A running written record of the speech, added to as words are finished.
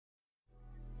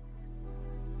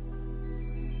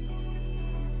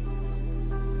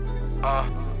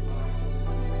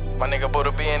My nigga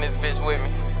Buddah B in this bitch with me.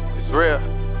 It's real.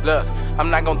 Look, I'm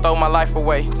not gonna throw my life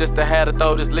away just to have to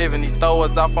throw this living. These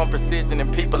throwers off on precision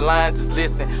and people lying, just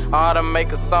listen. All them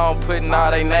make a song putting all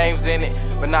they names in it,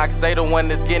 but nah, cause they the one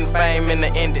that's getting fame in the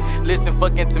end. Listen,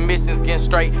 fuck intermissions, getting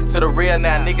straight to the real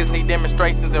now. Niggas need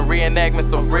demonstrations and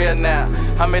reenactments of real now.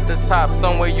 I'm at the top,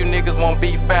 somewhere you niggas won't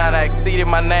be found. I exceeded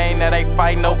my name, now they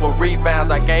fighting over rebounds.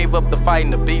 I gave up the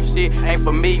fighting, the beef shit ain't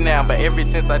for me now. But ever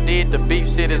since I did, the beef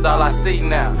shit is all I see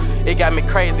now. It got me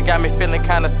crazy, got me feeling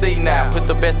kinda see now. Put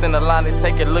the best in the line and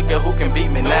take a look at who can beat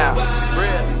me now.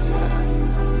 Real.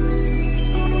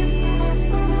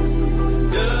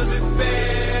 Does it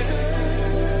better?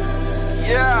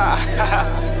 Yeah.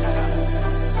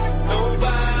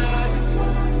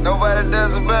 Nobody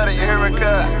does it better, you hear me,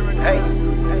 cut? Hey,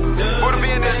 Buddah B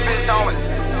in this bitch, homie.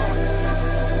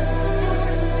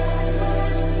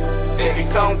 If you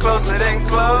come closer, then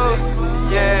close.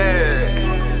 Yeah.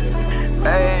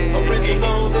 Hey.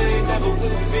 Original, they never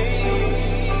will be.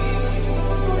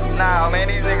 Nah, man,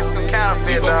 these niggas too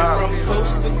counterfeit, dog. From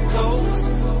coast to coast.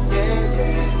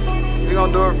 Yeah. We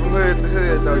gon' do it from hood to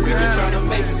hood, though. We just tryna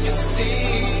make you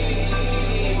see.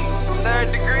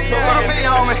 Third degree, Buddah B,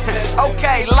 homie.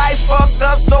 Okay, life fucked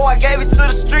up, so I gave it to the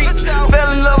streets.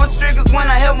 Fell in love with triggers when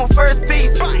I held my first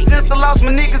piece. Since I lost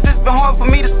my niggas, it's been hard for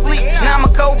me to sleep. Now I'm a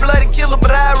cold-blooded killer,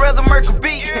 but I'd rather murk a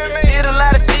beat. Did a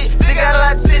lot of shit, still got a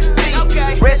lot of shit to see.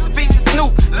 Rest in peace to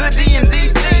SNUPE, Lil D and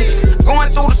DC.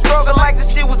 Going through the struggle like the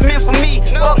shit was meant for me.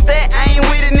 Fuck that, I ain't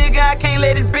with it, nigga, I can't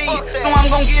let it be. So I'm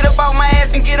gon' get up off my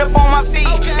ass and get up on my feet.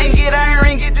 And get out here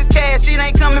and get this cash, shit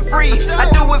ain't coming free. I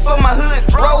do it for my hoods,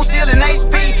 Rose Hill and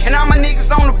HP. And all my niggas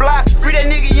on the block, free that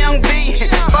nigga Young B.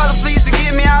 Father, please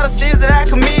forgive me all the sins that I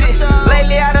committed.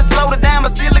 Lately I done slowed it down,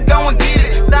 but still to go and get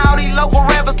it. So all these local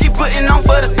rappers keep putting on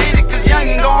for the city. Cause Young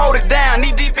ain't gon' hold it down,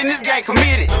 knee deep in this game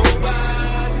committed.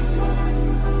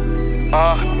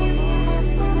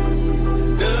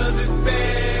 Does it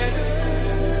better?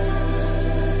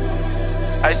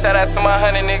 Hey, shout out to my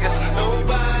 100 niggas.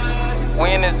 Nobody.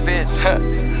 We in this bitch.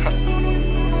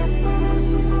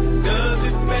 Does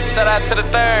it better? Shout out to the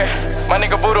third. My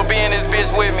nigga Buddah B in this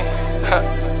bitch with me.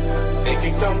 They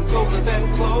can come closer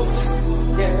than close.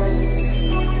 Yeah.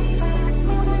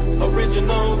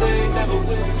 Original, they never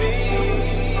will be.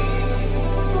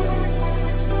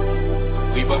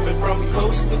 We bumpin' from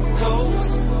coast to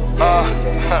coast.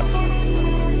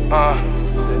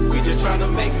 We just tryna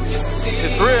make you see.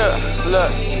 It's real.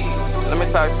 Look, let me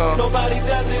talk to him. Nobody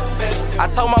does it better. I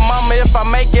told my mama if I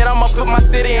make it, I'ma put my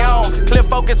city on. Clear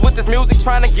focus with this music,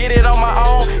 tryna get it on my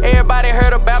own. Everybody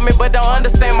heard about me, but don't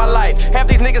understand my life. Half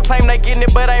these niggas claim they getting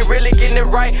it, but ain't really getting it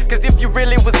right. Cause if you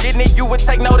really was getting it, you would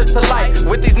take notice to life.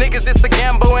 With these niggas, it's a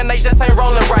gamble, and they just ain't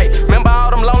rolling right. Remember all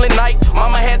them lonely nights?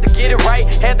 Mama had to get it right.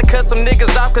 Had to cut some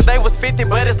niggas off, cause they was 50,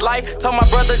 but it's life. Told my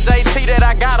brother JT that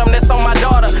I got him, that's on my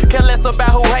daughter. Care less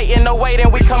about who hating, no way,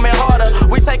 then we coming harder.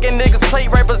 We taking niggas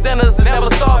plate, representatives is never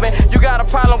starving. You got a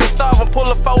problem, we solve them, pull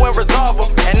a foe and resolve them.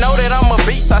 And know that I'm a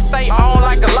beast, I stay on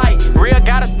like a light. Real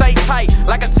gotta stay tight,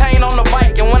 like a chain on the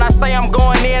bike. And when I say I'm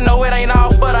going in, no, it ain't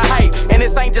all for the hype. And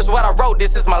this ain't just what I wrote,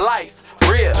 this is my life.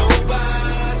 Real.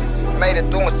 Made it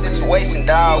through my situation,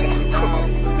 dawg.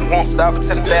 Won't stop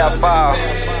until the day I fall.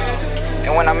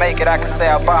 And when I make it, I can say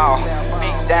I ball.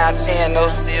 Beat down, chin up,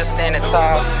 still standing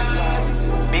tall.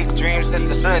 Big dreams since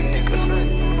a little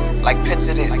nigga. Like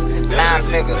picture this, 9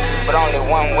 figures, but only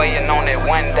one way, and on that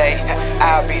one day,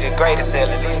 I'll be the greatest, at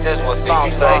least that's what some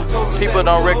say. People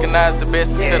don't recognize the best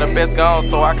until the best gone,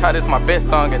 so I call this my best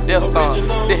song, a death song.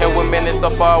 Sit here with men that's so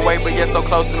far away, but yet so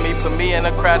close to me. Put me in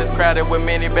a crowd, it's crowded with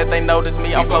many, bet they notice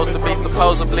me. I'm supposed to be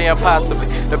supposedly and possibly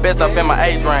the best up in my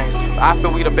age range. I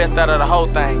feel we the best out of the whole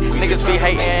thing. Niggas be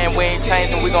hating and we ain't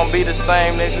changing, we gon' be the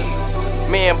same, nigga.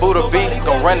 Me and Buddah B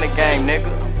gon' run the game,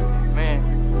 nigga.